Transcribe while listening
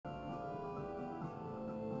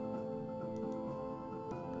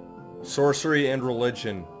Sorcery and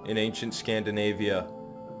Religion in Ancient Scandinavia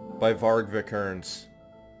by Varg Vikernes.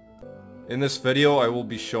 In this video I will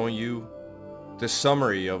be showing you the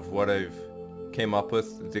summary of what I've came up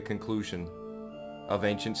with, the conclusion of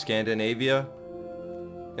Ancient Scandinavia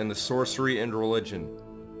and the Sorcery and Religion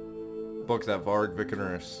book that Varg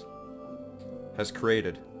Vikernes has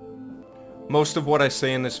created. Most of what I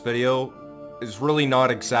say in this video is really not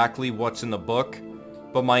exactly what's in the book,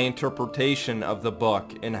 but my interpretation of the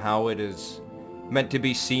book and how it is meant to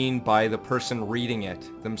be seen by the person reading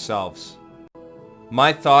it themselves.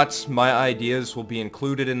 My thoughts, my ideas will be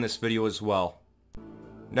included in this video as well.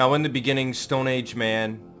 Now, in the beginning, Stone Age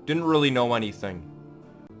man didn't really know anything.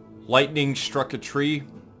 Lightning struck a tree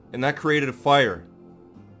and that created a fire.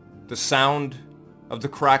 The sound of the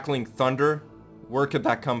crackling thunder, where could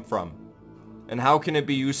that come from? And how can it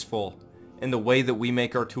be useful in the way that we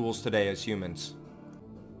make our tools today as humans?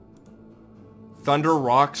 Thunder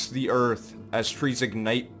rocks the earth as trees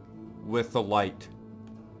ignite with the light.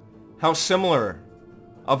 How similar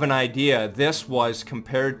of an idea this was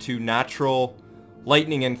compared to natural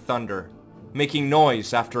lightning and thunder, making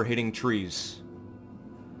noise after hitting trees.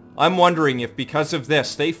 I'm wondering if because of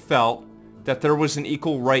this they felt that there was an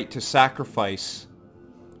equal right to sacrifice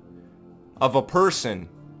of a person,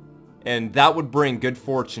 and that would bring good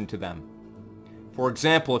fortune to them. For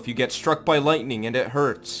example, if you get struck by lightning and it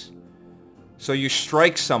hurts, so you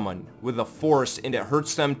strike someone with a force and it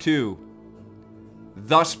hurts them too,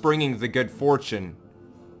 thus bringing the good fortune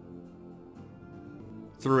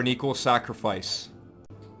through an equal sacrifice.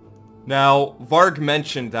 Now, Varg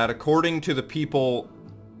mentioned that according to the people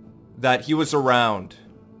that he was around,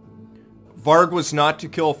 Varg was not to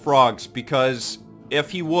kill frogs because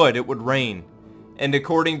if he would, it would rain. And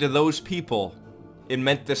according to those people, it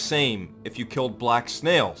meant the same if you killed black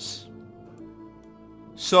snails.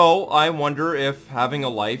 So I wonder if having a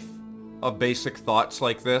life of basic thoughts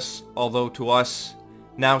like this, although to us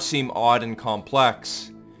now seem odd and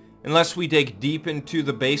complex, unless we dig deep into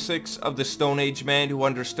the basics of the Stone Age man who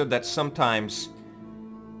understood that sometimes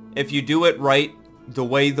if you do it right the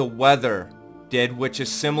way the weather did, which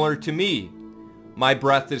is similar to me, my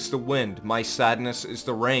breath is the wind, my sadness is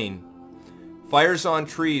the rain, fires on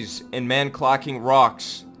trees and man clacking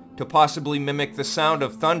rocks to possibly mimic the sound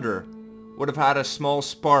of thunder would have had a small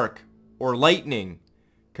spark or lightning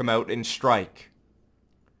come out and strike.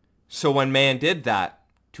 So when man did that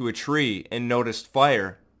to a tree and noticed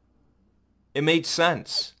fire, it made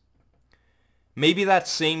sense. Maybe that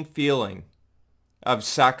same feeling of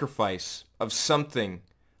sacrifice, of something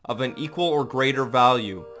of an equal or greater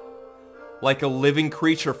value, like a living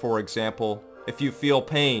creature, for example, if you feel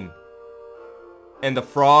pain, and the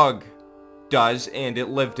frog does and it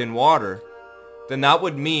lived in water, then that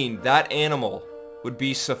would mean that animal would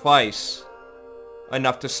be suffice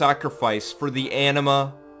enough to sacrifice for the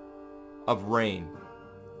anima of rain.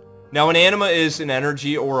 Now, an anima is an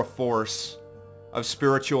energy or a force of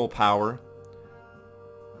spiritual power.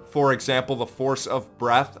 For example, the force of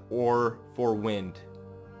breath or for wind.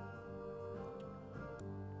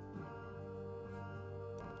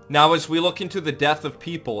 Now, as we look into the death of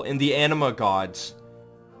people in the anima gods,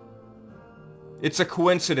 it's a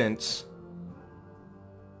coincidence.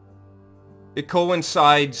 It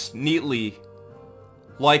coincides neatly.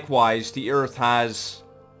 Likewise, the earth has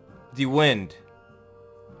the wind.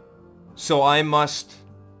 So I must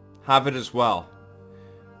have it as well.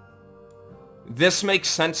 This makes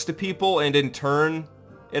sense to people, and in turn,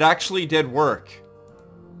 it actually did work.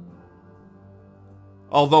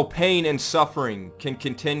 Although pain and suffering can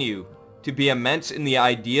continue to be immense in the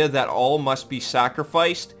idea that all must be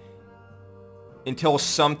sacrificed until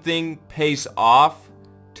something pays off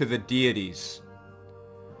to the deities.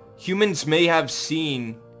 Humans may have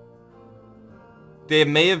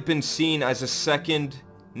been seen as a second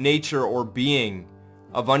nature or being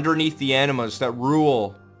of underneath the animas that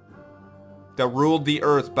ruled the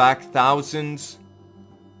earth back thousands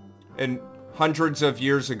and hundreds of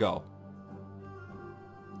years ago.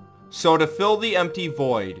 So to fill the empty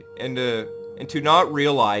void and to not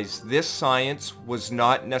realize this science was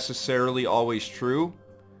not necessarily always true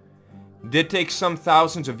did take some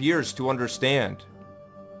thousands of years to understand.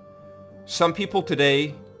 Some people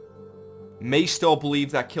today may still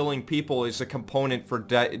believe that killing people is a component for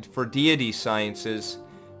deity sciences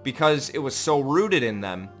because it was so rooted in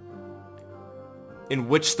them, in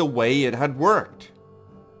which the way it had worked.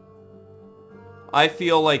 I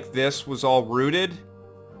feel like this was all rooted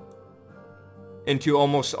into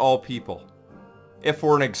almost all people. If,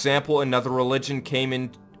 for an example, another religion came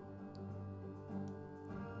in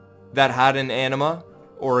that had an anima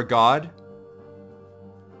or a god,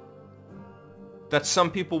 that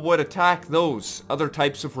some people would attack those other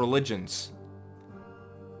types of religions.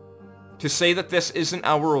 To say that this isn't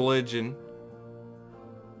our religion,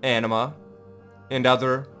 anima, and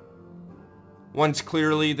other ones,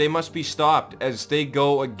 clearly they must be stopped, as they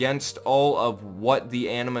go against all of what the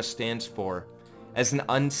anima stands for, as an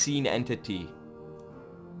unseen entity.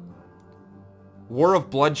 War of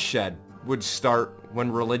bloodshed would start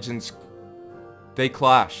when religions, they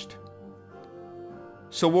clashed.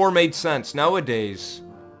 So war made sense. Nowadays,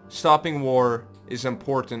 stopping war is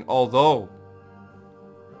important, although,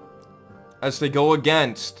 as they go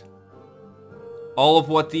against all of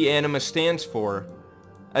what the anima stands for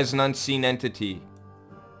as an unseen entity.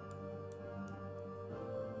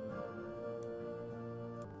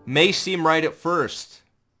 May seem right at first.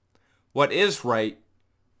 What is right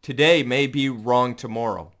today may be wrong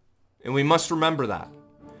tomorrow, and we must remember that.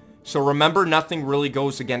 So remember, nothing really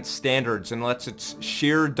goes against standards unless it's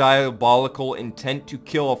sheer diabolical intent to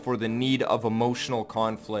kill for the need of emotional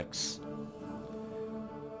conflicts.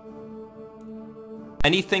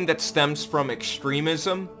 Anything that stems from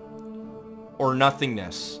extremism or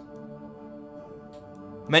nothingness.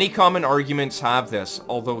 Many common arguments have this,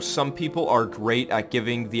 although some people are great at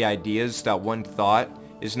giving the ideas that one thought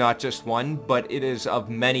is not just one, but it is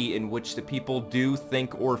of many in which the people do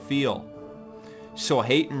think or feel. So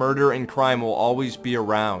hate, murder, and crime will always be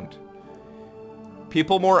around.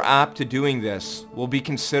 People more apt to doing this will be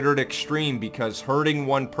considered extreme because hurting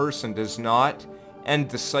one person does not end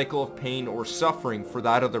the cycle of pain or suffering for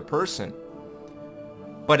that other person,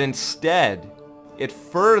 but instead it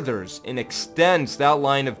furthers and extends that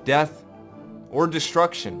line of death or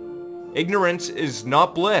destruction. Ignorance is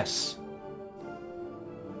not bliss.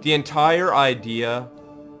 The entire idea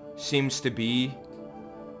seems to be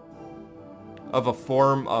of a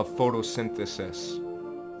form of photosynthesis.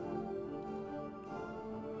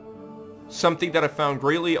 Something that I found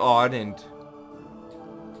greatly odd, and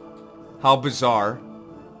how bizarre,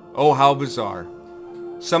 oh how bizarre,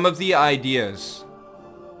 some of the ideas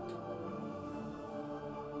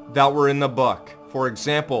that were in the book. For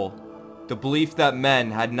example, the belief that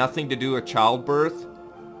men had nothing to do with childbirth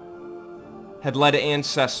had led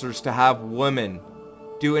ancestors to have women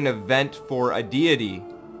do an event for a deity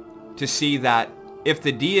to see that if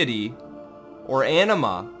the deity or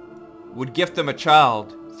anima would gift them a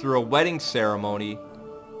child through a wedding ceremony,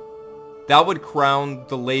 that would crown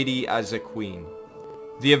the lady as a queen.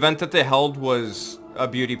 The event that they held was a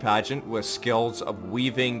beauty pageant with skills of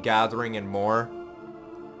weaving, gathering, and more.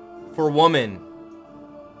 For women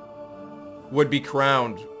would be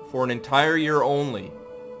crowned for an entire year only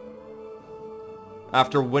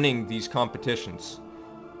after winning these competitions.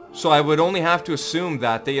 So I would only have to assume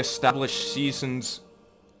that they established seasons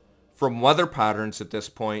from weather patterns at this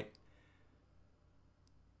point.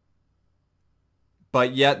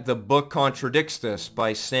 But yet the book contradicts this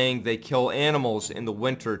by saying they kill animals in the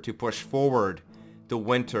winter to push forward the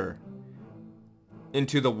winter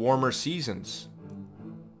into the warmer seasons,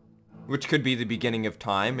 which could be the beginning of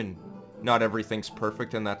time, and not everything's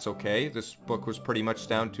perfect, and that's okay. This book was pretty much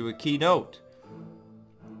down to a keynote.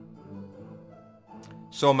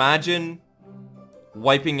 So imagine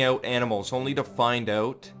wiping out animals only to find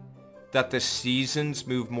out that the seasons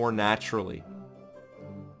move more naturally.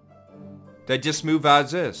 They just move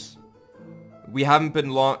as is. We haven't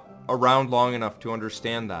been around long enough to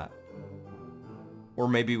understand that. Or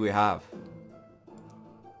maybe we have.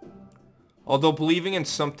 Although believing in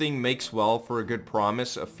something makes well for a good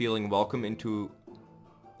promise of feeling welcome into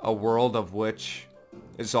a world of which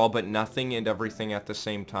is all but nothing and everything at the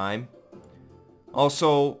same time.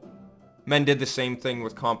 Also, men did the same thing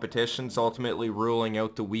with competitions, ultimately ruling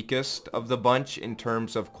out the weakest of the bunch in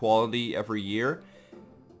terms of quality every year.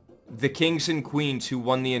 The kings and queens who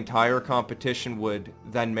won the entire competition would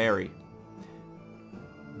then marry.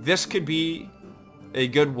 This could be a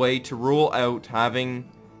good way to rule out having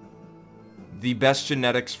the best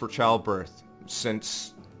genetics for childbirth,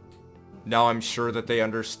 since now I'm sure that they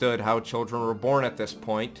understood how children were born at this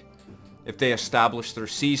point, if they established their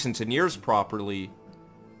seasons and years properly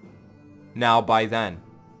now by then.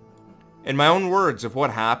 In my own words of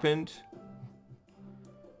what happened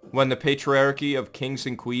when the patriarchy of kings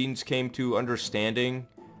and queens came to understanding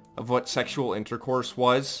of what sexual intercourse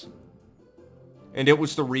was, and it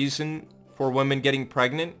was the reason for women getting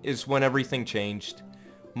pregnant, is when everything changed.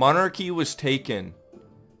 Monarchy was taken.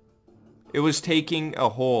 It was taking a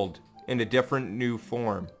hold in a different new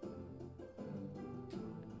form.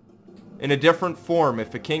 In a different form,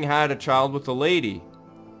 if a king had a child with a lady,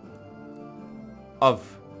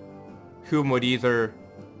 of whom would either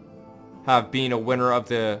have been a winner of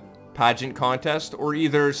the pageant contest, or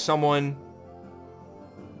either someone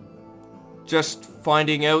just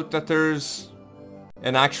finding out that there's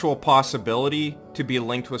an actual possibility to be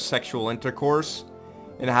linked with sexual intercourse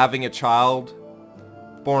and having a child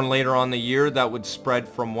born later on the year that would spread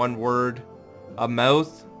from one word of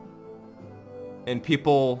mouth. And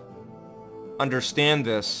people understand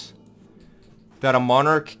this, that a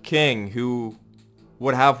monarch king who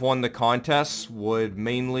would have won the contests would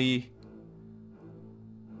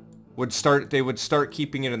start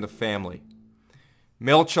keeping it in the family.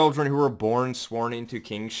 Male children who were born sworn into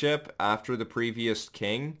kingship after the previous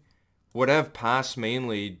king would have passed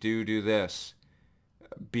mainly due to this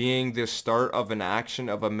being the start of an action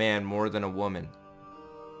of a man more than a woman.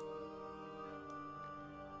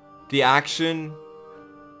 The action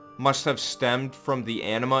must have stemmed from the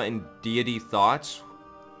anima and deity thoughts,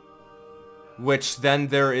 which then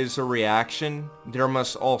there is a reaction. There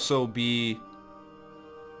must also be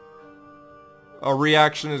a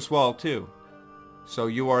reaction as well too. So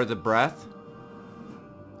you are the breath,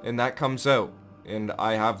 and that comes out, and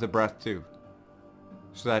I have the breath too.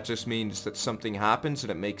 So that just means that something happens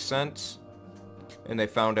and it makes sense, and they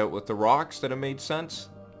found out with the rocks that it made sense,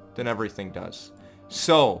 then everything does.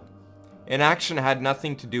 So, inaction had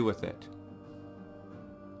nothing to do with it.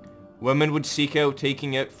 Women would seek out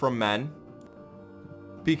taking it from men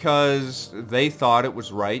because they thought it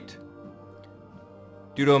was right.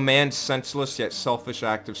 Due to a man's senseless yet selfish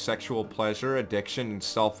act of sexual pleasure, addiction, and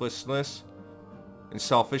selfishness,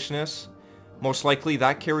 most likely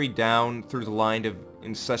that carried down through the line of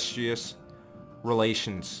incestuous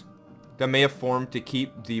relations that may have formed to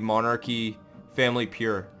keep the monarchy family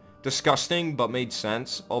pure. Disgusting, but made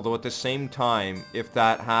sense, although at the same time, if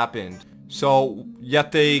that happened, so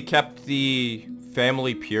yet they kept the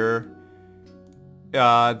family pure.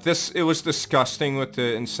 It was disgusting with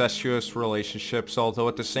the incestuous relationships, although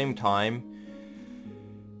at the same time,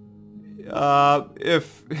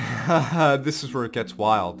 if this is where it gets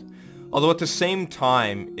wild. Although at the same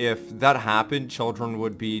time, if that happened, children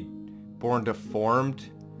would be born deformed,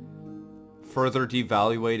 further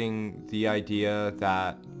devaluating the idea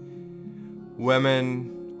that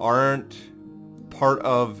women aren't part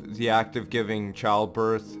of the act of giving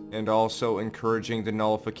childbirth, and also encouraging the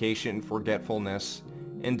nullification and forgetfulness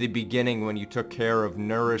in the beginning when you took care of,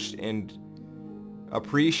 nourished, and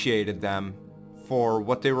appreciated them for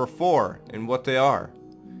what they were for and what they are.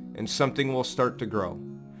 And something will start to grow.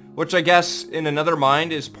 Which I guess, in another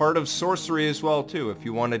mind, is part of sorcery as well too, if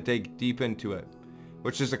you want to dig deep into it.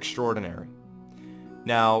 Which is extraordinary.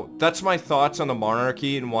 Now, that's my thoughts on the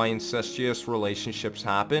monarchy and why incestuous relationships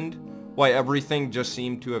happened. Why everything just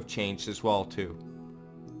seemed to have changed as well too.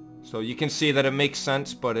 So you can see that it makes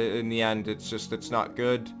sense, but in the end it's not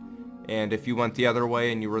good. And if you went the other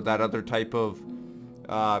way and you were that other type of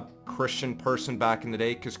Christian person back in the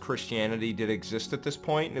day, because Christianity did exist at this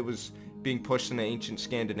point, and it was being pushed in the ancient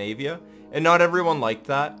Scandinavia, and not everyone liked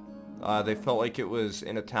that. They felt like it was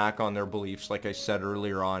an attack on their beliefs, like I said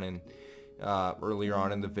earlier on in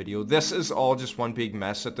the video. This is all just one big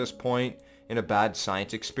mess at this point, in a bad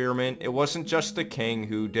science experiment. It wasn't just the king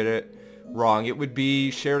who did it wrong. It would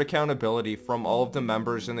be shared accountability from all of the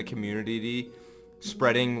members in the community,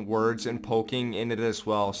 spreading words and poking in it as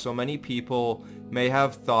well. So many people may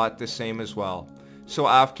have thought the same as well. So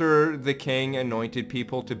after the king anointed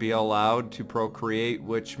people to be allowed to procreate,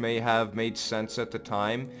 which may have made sense at the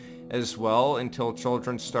time as well, until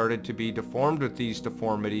children started to be deformed with these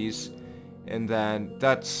deformities, and then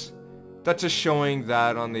that's just showing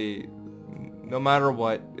that on the, no matter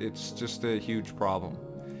what, it's just a huge problem.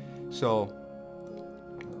 So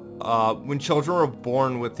when children are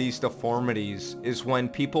born with these deformities is when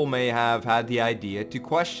people may have had the idea to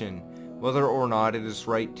question whether or not it is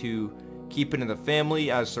right to keep it in the family,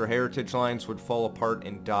 as their heritage lines would fall apart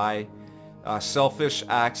and die. Selfish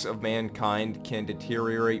acts of mankind can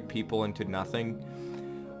deteriorate people into nothing.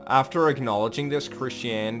 After acknowledging this,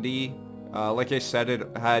 Christianity, like I said, it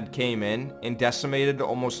had came in and decimated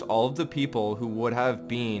almost all of the people who would have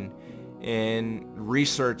been in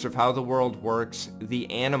research of how the world works. The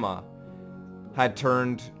anima had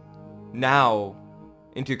turned now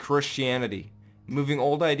into Christianity, moving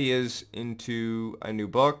old ideas into a new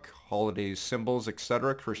book, holidays, symbols,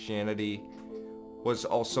 etc. Christianity was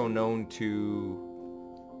also known to...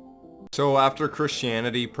 So after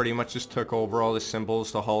Christianity pretty much just took over all the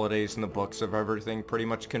symbols, the holidays, and the books of everything, pretty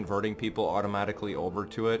much converting people automatically over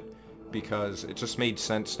to it, because it just made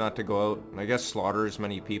sense not to go out and I guess slaughter as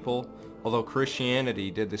many people. Although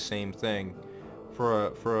Christianity did the same thing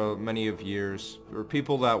for many of years. There were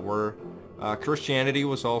people that were... Christianity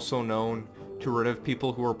was also known to rid of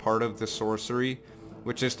people who were part of the sorcery,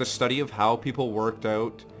 which is the study of how people worked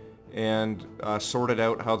out and sorted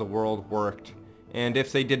out how the world worked. And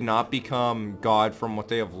if they did not become God from what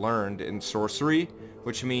they have learned in sorcery,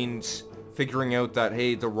 which means figuring out that,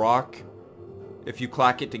 hey, the rock, if you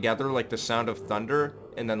clack it together like the sound of thunder,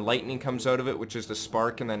 and then lightning comes out of it, which is the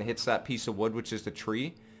spark, and then hits that piece of wood, which is the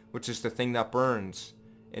tree, which is the thing that burns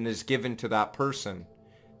and is given to that person,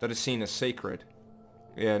 that is seen as sacred.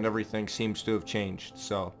 And everything seems to have changed.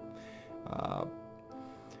 So,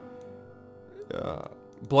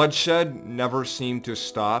 bloodshed never seemed to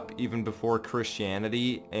stop, even before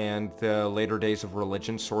Christianity and the later days of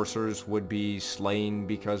religion. Sorcerers would be slain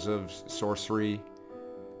because of sorcery,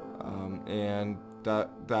 and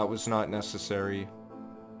that was not necessary.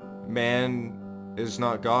 Man is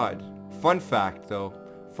not God. Fun fact, though,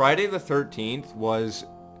 Friday the 13th was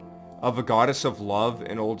of a goddess of love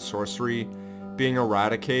in old sorcery being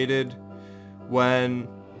eradicated when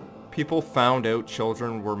people found out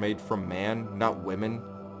children were made from man, not women.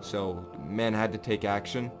 So men had to take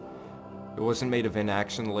action. It wasn't made of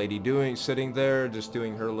inaction. The lady sitting there, just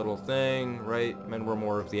doing her little thing, right? Men were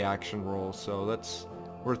more of the action role. So that's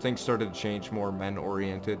where things started to change, more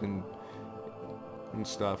men-oriented and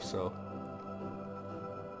stuff. So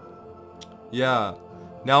yeah.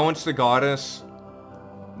 Now once the goddess,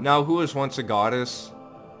 now who was once a goddess,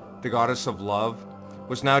 the goddess of love,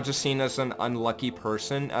 was now just seen as an unlucky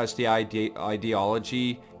person, as the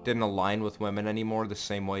ideology didn't align with women anymore the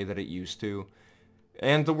same way that it used to.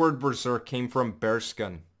 And the word berserk came from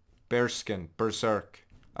bearskin, berserk.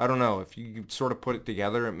 I don't know, if you sort of put it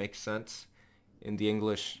together, it makes sense in the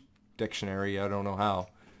English dictionary. I don't know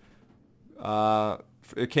how.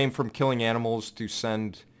 It came from killing animals to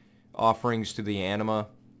send offerings to the anima.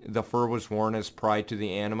 The fur was worn as pride to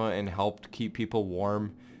the anima and helped keep people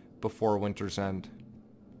warm before winter's end.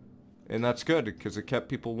 And that's good, because it kept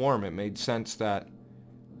people warm. It made sense that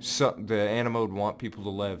the anima would want people to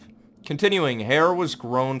live. Continuing, hair was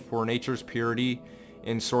grown for nature's purity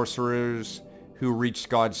in sorcerers who reached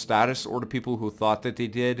God's status, or to people who thought that they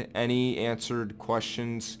did. Any answered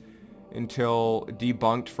questions until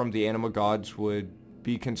debunked from the anima gods would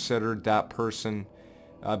be considered that person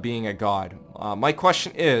being a god. My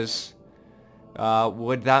question is,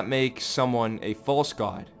 would that make someone a false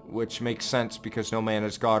god? Which makes sense, because no man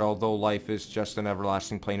is God, although life is just an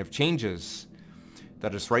everlasting plane of changes.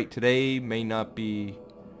 That is right today may not be...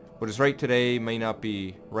 What is right today may not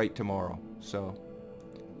be right tomorrow. So,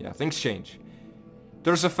 yeah, things change.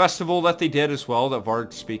 There's a festival that they did as well that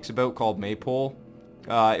Varg speaks about called Maypole.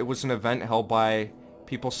 It was an event held by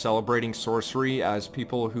people celebrating sorcery as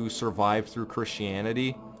people who survived through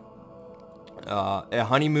Christianity. A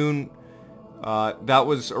honeymoon... that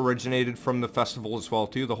was originated from the festival as well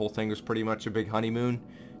too. The whole thing was pretty much a big honeymoon.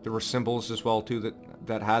 There were symbols as well too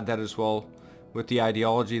that had that as well, with the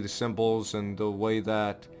ideology, the symbols, and the way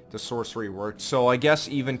that the sorcery worked. So I guess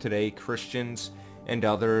even today Christians and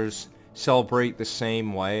others celebrate the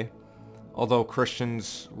same way, although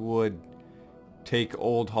Christians would take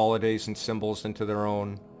old holidays and symbols into their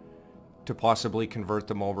own to possibly convert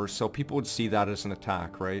them over. So people would see that as an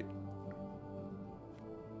attack, right?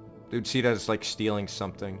 They would see it as like stealing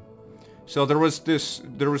something. So there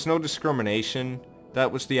was no discrimination.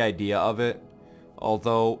 That was the idea of it.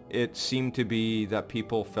 Although it seemed to be that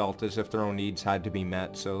people felt as if their own needs had to be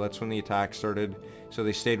met. So that's when the attack started. So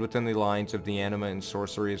they stayed within the lines of the anima and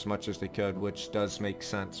sorcery as much as they could, which does make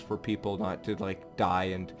sense for people not to like die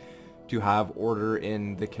and to have order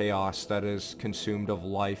in the chaos that is consumed of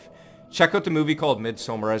life. Check out the movie called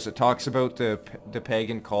Midsommar, as it talks about the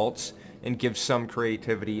pagan cults and gives some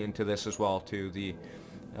creativity into this as well too, the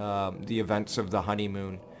events of the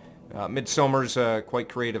honeymoon. Midsommar's a quite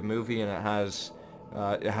creative movie, and it has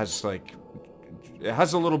a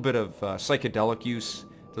little bit of psychedelic use.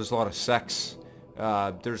 There's a lot of sex.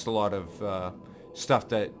 There's a lot of stuff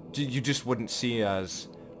that you just wouldn't see as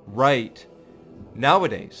right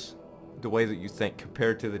nowadays, the way that you think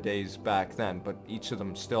compared to the days back then, but each of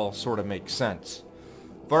them still sort of makes sense.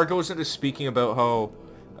 Varg goes into speaking about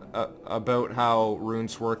how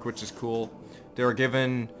runes work, which is cool.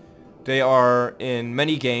 They are in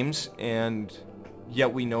many games, and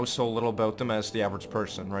yet we know so little about them as the average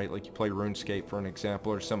person, right? Like you play RuneScape for an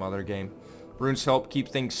example, or some other game. Runes help keep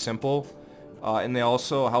things simple, and they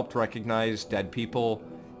also helped recognize dead people,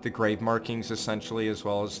 the grave markings essentially, as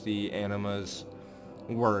well as the anima's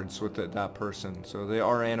words with that person. So they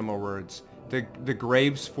are anima words. The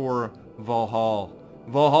graves for Valhalla.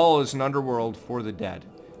 Valhalla is an underworld for the dead.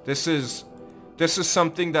 This is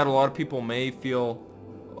something that a lot of people may feel,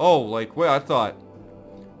 oh, like, wait, I thought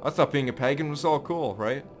being a pagan was all cool,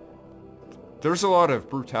 right? There's a lot of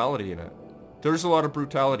brutality in it. There's a lot of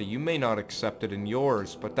brutality. You may not accept it in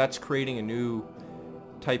yours, but that's creating a new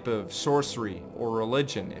type of sorcery or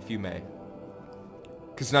religion, if you may.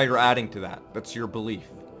 Because now you're adding to that. That's your belief,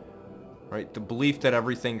 right? The belief that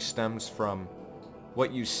everything stems from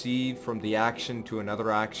what you see from the action to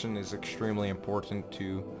another action is extremely important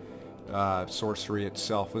to sorcery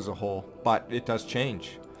itself as a whole. But it does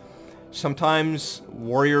change. Sometimes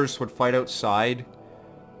warriors would fight outside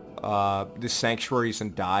the sanctuaries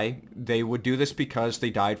and die. They would do this because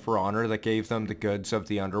they died for honor that gave them the goods of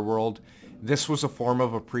the underworld. This was a form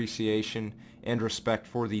of appreciation and respect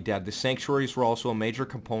for the dead. The sanctuaries were also a major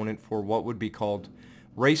component for what would be called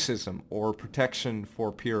racism, or protection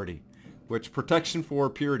for purity, which protection for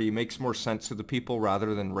purity makes more sense to the people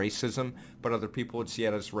rather than racism, but other people would see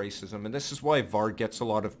it as racism. And this is why Varg gets a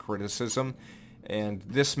lot of criticism, and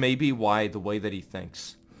this may be why the way that he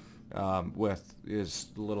thinks with his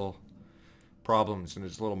little problems and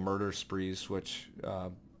his little murder sprees, which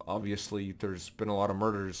obviously there's been a lot of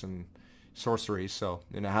murders and sorcery, so,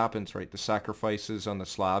 and it happens, right? The sacrifices on the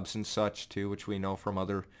slabs and such too, which we know from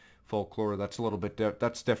other folklore. That's a little bit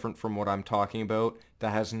that's different from what I'm talking about.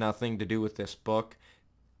 That has nothing to do with this book.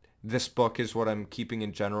 This book is what I'm keeping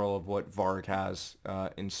in general of what Varg has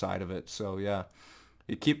inside of it. So yeah,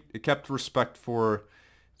 it kept respect for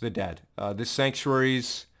the dead. The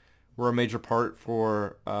sanctuaries were a major part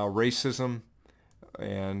for racism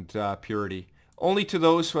and purity. Only to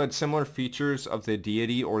those who had similar features of the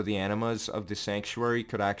deity or the animas of the sanctuary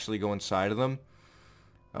could actually go inside of them.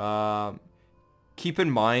 Keep in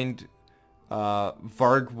mind,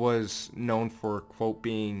 Varg was known for, quote,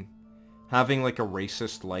 having like a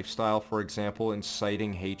racist lifestyle, for example,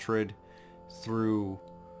 inciting hatred through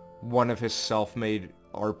one of his self-made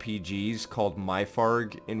RPGs called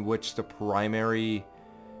Myfarg, in which the primary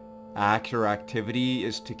act or activity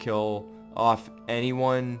is to kill off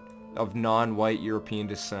anyone of non-white European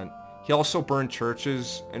descent. He also burned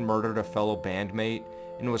churches and murdered a fellow bandmate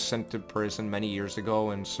and was sent to prison many years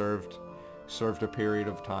ago and served a period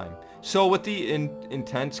of time. So with the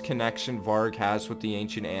intense connection Varg has with the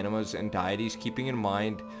ancient animas and deities, keeping in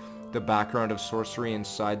mind the background of sorcery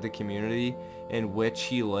inside the community in which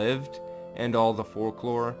he lived and all the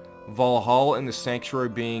folklore, Valhalla and the sanctuary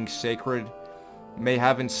being sacred may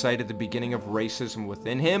have incited the beginning of racism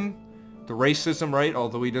within him. The racism, right,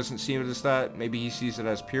 although he doesn't see it as that, maybe he sees it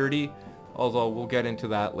as purity, although we'll get into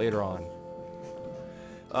that later on.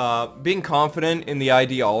 Being confident in the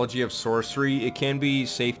ideology of sorcery, it can be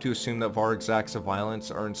safe to assume that Varg's acts of violence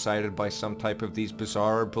are incited by some type of these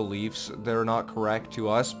bizarre beliefs that are not correct to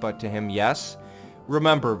us, but to him, yes.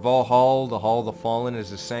 Remember, Valhalla, the Hall of the Fallen,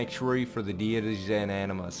 is a sanctuary for the deities and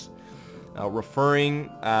animas.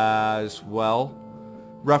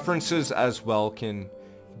 References as well can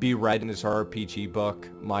be read in his RPG book,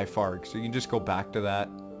 Myfarg. So you can just go back to that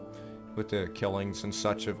with the killings and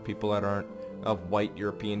such of people that aren't of white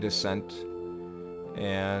European descent.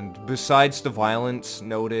 And besides the violence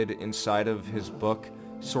noted inside of his book,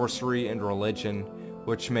 Sorcery and Religion,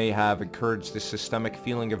 which may have encouraged the systemic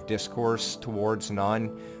feeling of discourse towards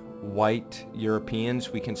non-white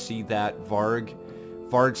Europeans, we can see that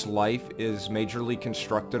Varg's life is majorly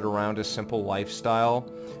constructed around a simple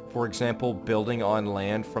lifestyle. For example, building on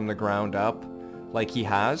land from the ground up, like he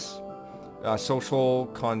has. Social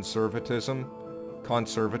conservatism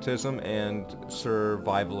and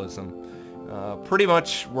survivalism. Pretty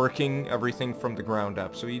much working everything from the ground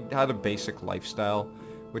up. So he had a basic lifestyle,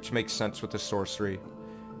 which makes sense with the sorcery.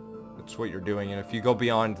 That's what you're doing, and if you go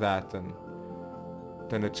beyond that, then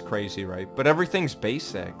it's crazy, right? But everything's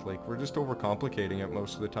basic. Like, we're just overcomplicating it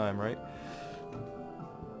most of the time, right?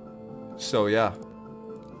 So yeah.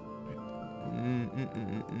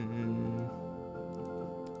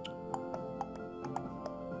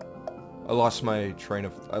 I lost my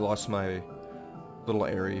little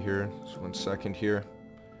area here. Just 1 second here.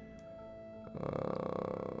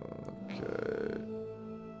 Okay.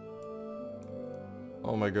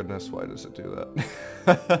 Oh my goodness, why does it do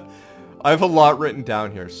that? I have a lot written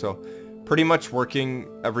down here, so pretty much working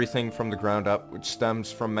everything from the ground up, which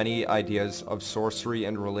stems from many ideas of sorcery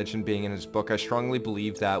and religion being in his book. I strongly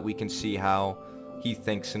believe that we can see how he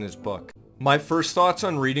thinks in his book. My first thoughts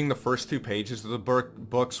on reading the first 2 pages of the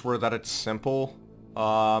books were that it's simple,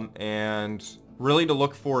 and really to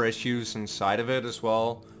look for issues inside of it as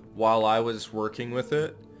well while I was working with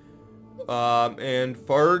it. And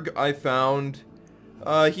Varg, I found,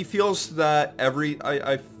 he feels that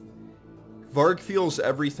Varg feels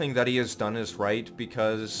everything that he has done is right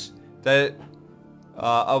because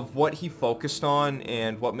of what he focused on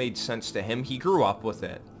and what made sense to him. He grew up with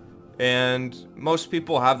it. And most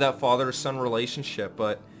people have that father-son relationship,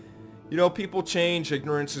 but you know, people change.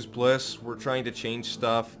 Ignorance is bliss. We're trying to change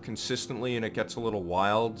stuff consistently, and it gets a little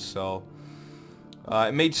wild, so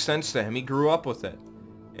it made sense to him. He grew up with it.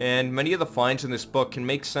 And many of the finds in this book can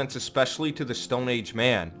make sense, especially to the Stone Age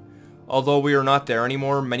man. Although we are not there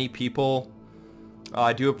anymore, many people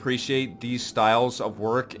do appreciate these styles of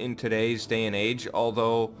work in today's day and age,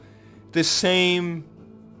 although the same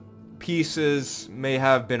pieces may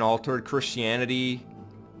have been altered. Christianity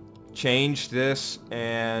changed this,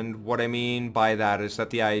 and what I mean by that is that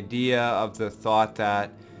the idea of the thought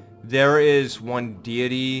that there is one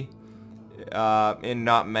deity and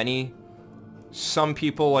not many, some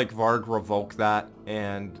people like Varg revoke that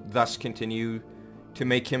and thus continue to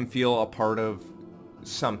make him feel a part of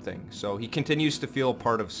something. So he continues to feel a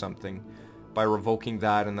part of something by revoking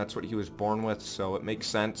that, and that's what he was born with, so it makes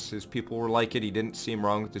sense. His people were like it. He didn't seem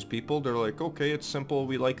wrong with his people. They're like, okay, it's simple,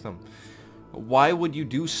 we like them. Why would you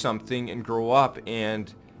do something and grow up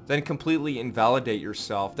and then completely invalidate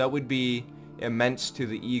yourself? That would be immense to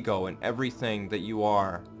the ego and everything that you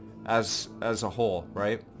are as a whole,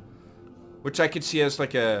 right? Which I could see as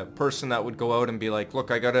like a person that would go out and be like,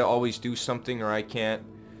 look, I gotta always do something, or I can't.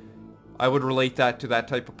 I would relate that to that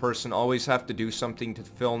type of person. Always have to do something to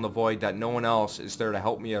fill in the void that no one else is there to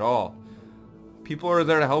help me at all. People are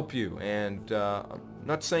there to help you, and I'm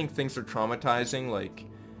not saying things are traumatizing. Like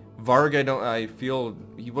Varg, I feel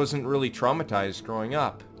he wasn't really traumatized growing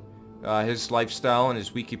up. His lifestyle and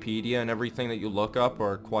his Wikipedia and everything that you look up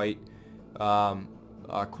are quite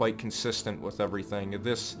consistent with everything.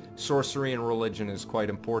 This Sorcery and Religion is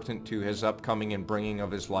quite important to his upcoming and bringing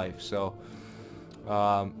of his life. So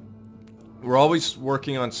we're always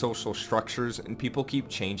working on social structures, and people keep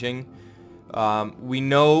changing. We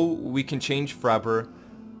know we can change forever,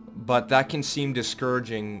 but that can seem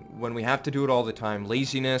discouraging when we have to do it all the time.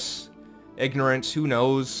 Laziness, ignorance, who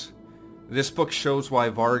knows? This book shows why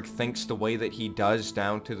Varg thinks the way that he does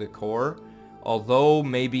down to the core. Although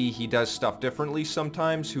maybe he does stuff differently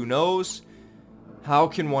sometimes, who knows? How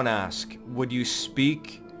can one ask? Would you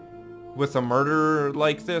speak with a murderer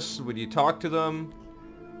like this? Would you talk to them?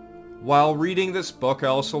 While reading this book, I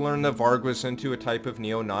also learned that Varg was into a type of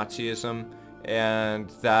neo-Nazism, and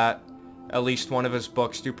that at least one of his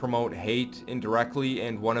books do promote hate indirectly,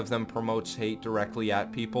 and one of them promotes hate directly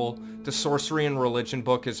at people. The Sorcery and Religion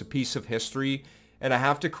book is a piece of history, and I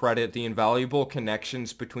have to credit the invaluable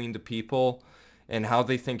connections between the people and how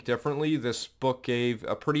they think differently. This book gave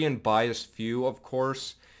a pretty unbiased view, of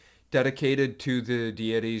course, dedicated to the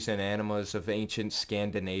deities and animas of ancient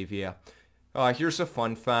Scandinavia. Here's a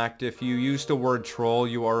fun fact. If you use the word troll,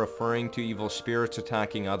 you are referring to evil spirits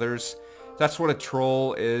attacking others. That's what a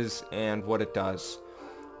troll is and what it does.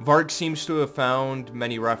 Varg seems to have found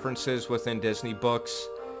many references within Disney books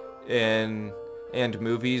and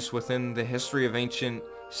movies within the history of ancient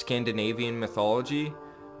Scandinavian mythology.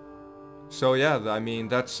 So yeah, I mean,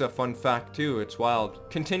 that's a fun fact too. It's wild.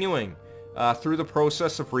 Continuing. Through the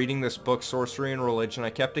process of reading this book, Sorcery and Religion, I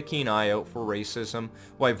kept a keen eye out for racism,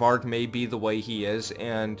 why Varg may be the way he is,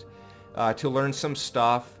 and to learn some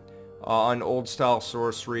stuff on old-style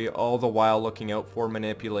sorcery, all the while looking out for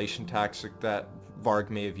manipulation tactics that Varg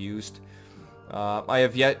may have used. I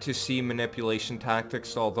have yet to see manipulation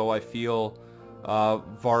tactics, although I feel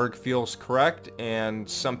Varg feels correct, and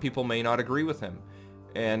some people may not agree with him.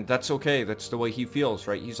 And that's okay. That's the way he feels,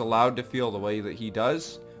 right? He's allowed to feel the way that he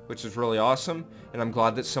does, which is really awesome, and I'm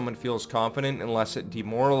glad that someone feels confident unless it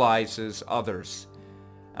demoralizes others.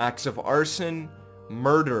 Acts of arson,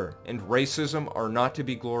 murder, and racism are not to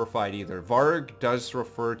be glorified either. Varg does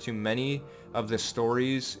refer to many of the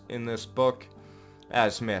stories in this book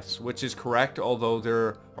as myths, which is correct, although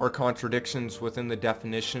there are contradictions within the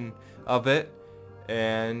definition of it.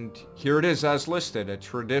 And here it is as listed, a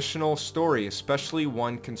traditional story, especially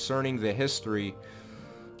one concerning the history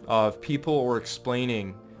of people or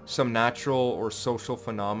explaining some natural or social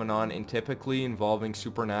phenomenon, and typically involving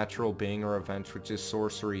supernatural being or events, which is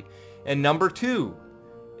sorcery. And number 2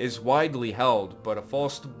 is widely held, but a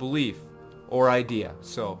false belief or idea.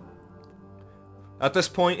 So at this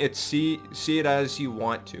point, it's see it as you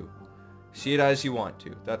want to. See it as you want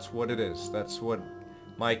to. That's what it is. That's what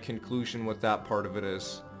my conclusion with that part of it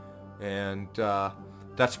is. And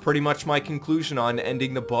that's pretty much my conclusion on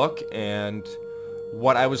ending the book and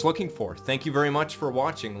what I was looking for. Thank you very much for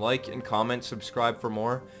watching. Like and comment, subscribe for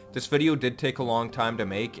more. This video did take a long time to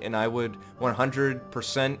make, and I would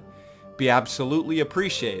 100% be absolutely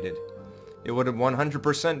appreciated. It would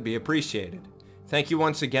 100% be appreciated. Thank you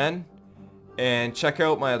once again, and check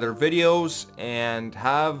out my other videos, and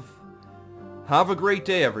have a great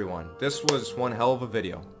day, everyone. This was one hell of a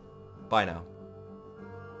video. Bye now.